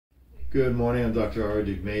Good morning, I'm Dr.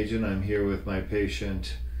 Deuk. I'm here with my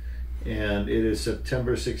patient, and it is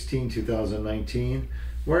September 16, 2019.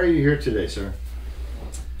 Why are you here today, sir?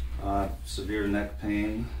 Severe neck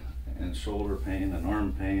pain and shoulder pain and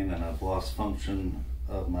arm pain, and I've lost function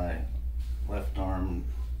of my left arm,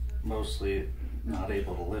 mostly not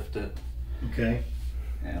able to lift it. Okay.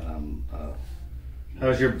 And I'm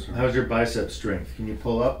How's your bicep strength? Can you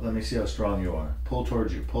pull up? Let me see how strong you are. Pull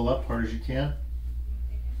towards you. Pull up hard as you can.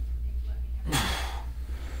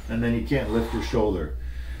 And then you can't lift your shoulder.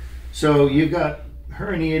 So you've got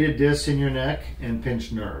herniated discs in your neck and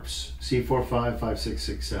pinched nerves. C4, 5, 5, 6,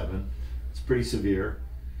 6, 7. It's pretty severe.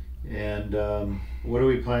 And what are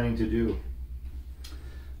we planning to do?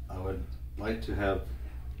 I would like to have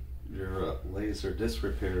your laser disc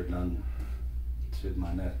repair done to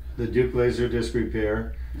my neck. The Deuk laser disc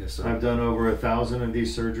repair. Yes, sir. I've done over 1,000 of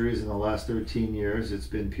these surgeries in the last 13 years. It's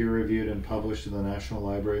been peer-reviewed and published in the National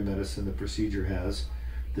Library of Medicine. The procedure has.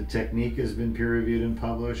 The technique has been peer-reviewed and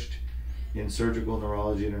published in Surgical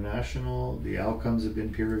Neurology International. The outcomes have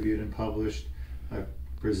been peer-reviewed and published. I've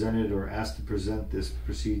presented or asked to present this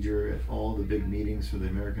procedure at all the big meetings for the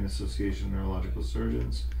American Association of Neurological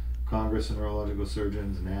Surgeons, Congress of Neurological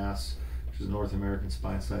Surgeons, NASS, which is North American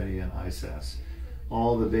Spine Society, and ISASS.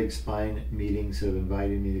 All the big spine meetings have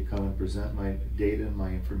invited me to come and present my data and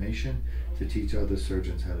my information to teach other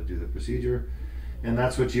surgeons how to do the procedure. And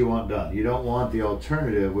that's what you want done. You don't want the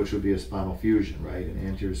alternative, which would be a spinal fusion, right? An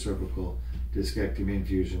anterior cervical discectomy and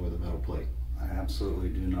fusion with a metal plate. I absolutely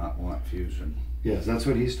do not want fusion. Yes, that's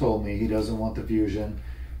what he's told me. He doesn't want the fusion.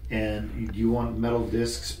 And you want metal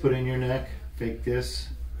discs put in your neck? Fake discs?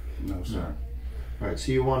 No, sir. No. All right,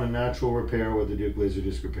 so you want a natural repair with the Deuk laser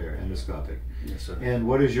disc repair, endoscopic. Yes, sir. And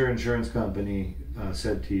what has your insurance company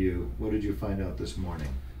said to you? What did you find out this morning?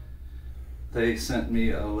 They sent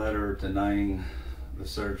me a letter denying the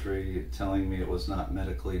surgery, telling me it was not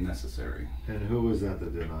medically necessary. And who was that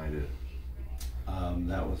denied it?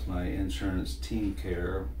 That was my insurance Team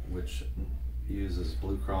Care, which uses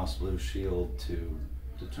Blue Cross Blue Shield to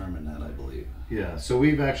determine that, I believe. Yeah, so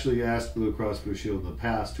we've actually asked Blue Cross Blue Shield in the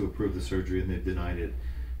past to approve the surgery, and they've denied it.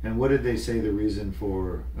 And what did they say the reason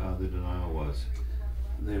for the denial was?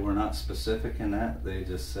 They were not specific in that. They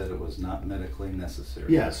just said it was not medically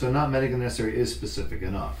necessary. Yeah, so not medically necessary is specific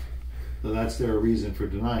enough. So that's their reason for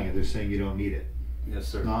denying it. They're saying you don't need it. Yes,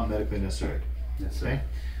 sir. Not medically necessary. Yes, sir. Okay.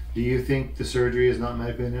 Do you think the surgery is not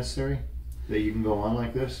medically necessary? That you can go on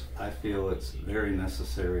like this? I feel it's very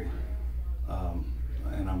necessary.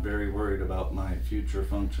 And I'm very worried about my future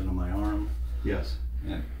function of my arm. Yes.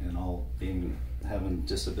 And all having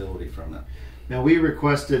disability from it. Now, we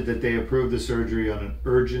requested that they approve the surgery on an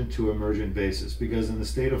urgent to emergent basis, because in the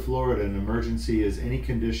state of Florida, an emergency is any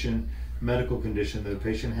condition, medical condition that a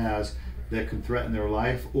patient has that could threaten their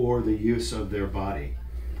life or the use of their body,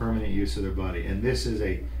 permanent use of their body. And this is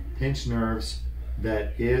a pinched nerves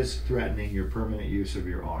that is threatening your permanent use of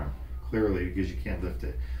your arm, clearly, because you can't lift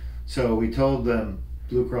it. So we told them,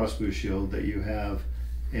 Blue Cross Blue Shield, that you have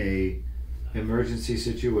a emergency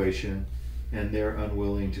situation and they're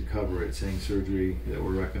unwilling to cover it, saying surgery that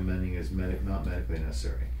we're recommending is not medically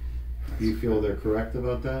necessary. Do you feel they're correct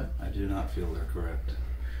about that? I do not feel they're correct.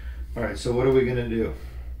 All right, so what are we going to do?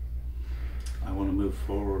 I want to move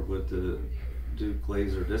forward with the Deuk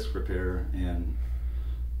laser disc repair and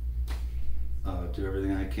do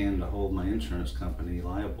everything I can to hold my insurance company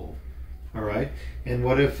liable. All right, and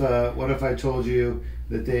what if I told you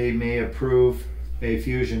that they may approve a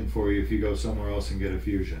fusion for you if you go somewhere else and get a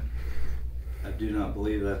fusion? I do not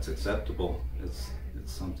believe that's acceptable. It's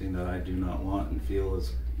something that I do not want and feel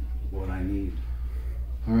is what I need.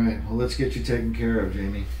 All right, well, let's get you taken care of,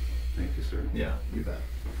 Jamie. Thank you, sir. Yeah, you bet.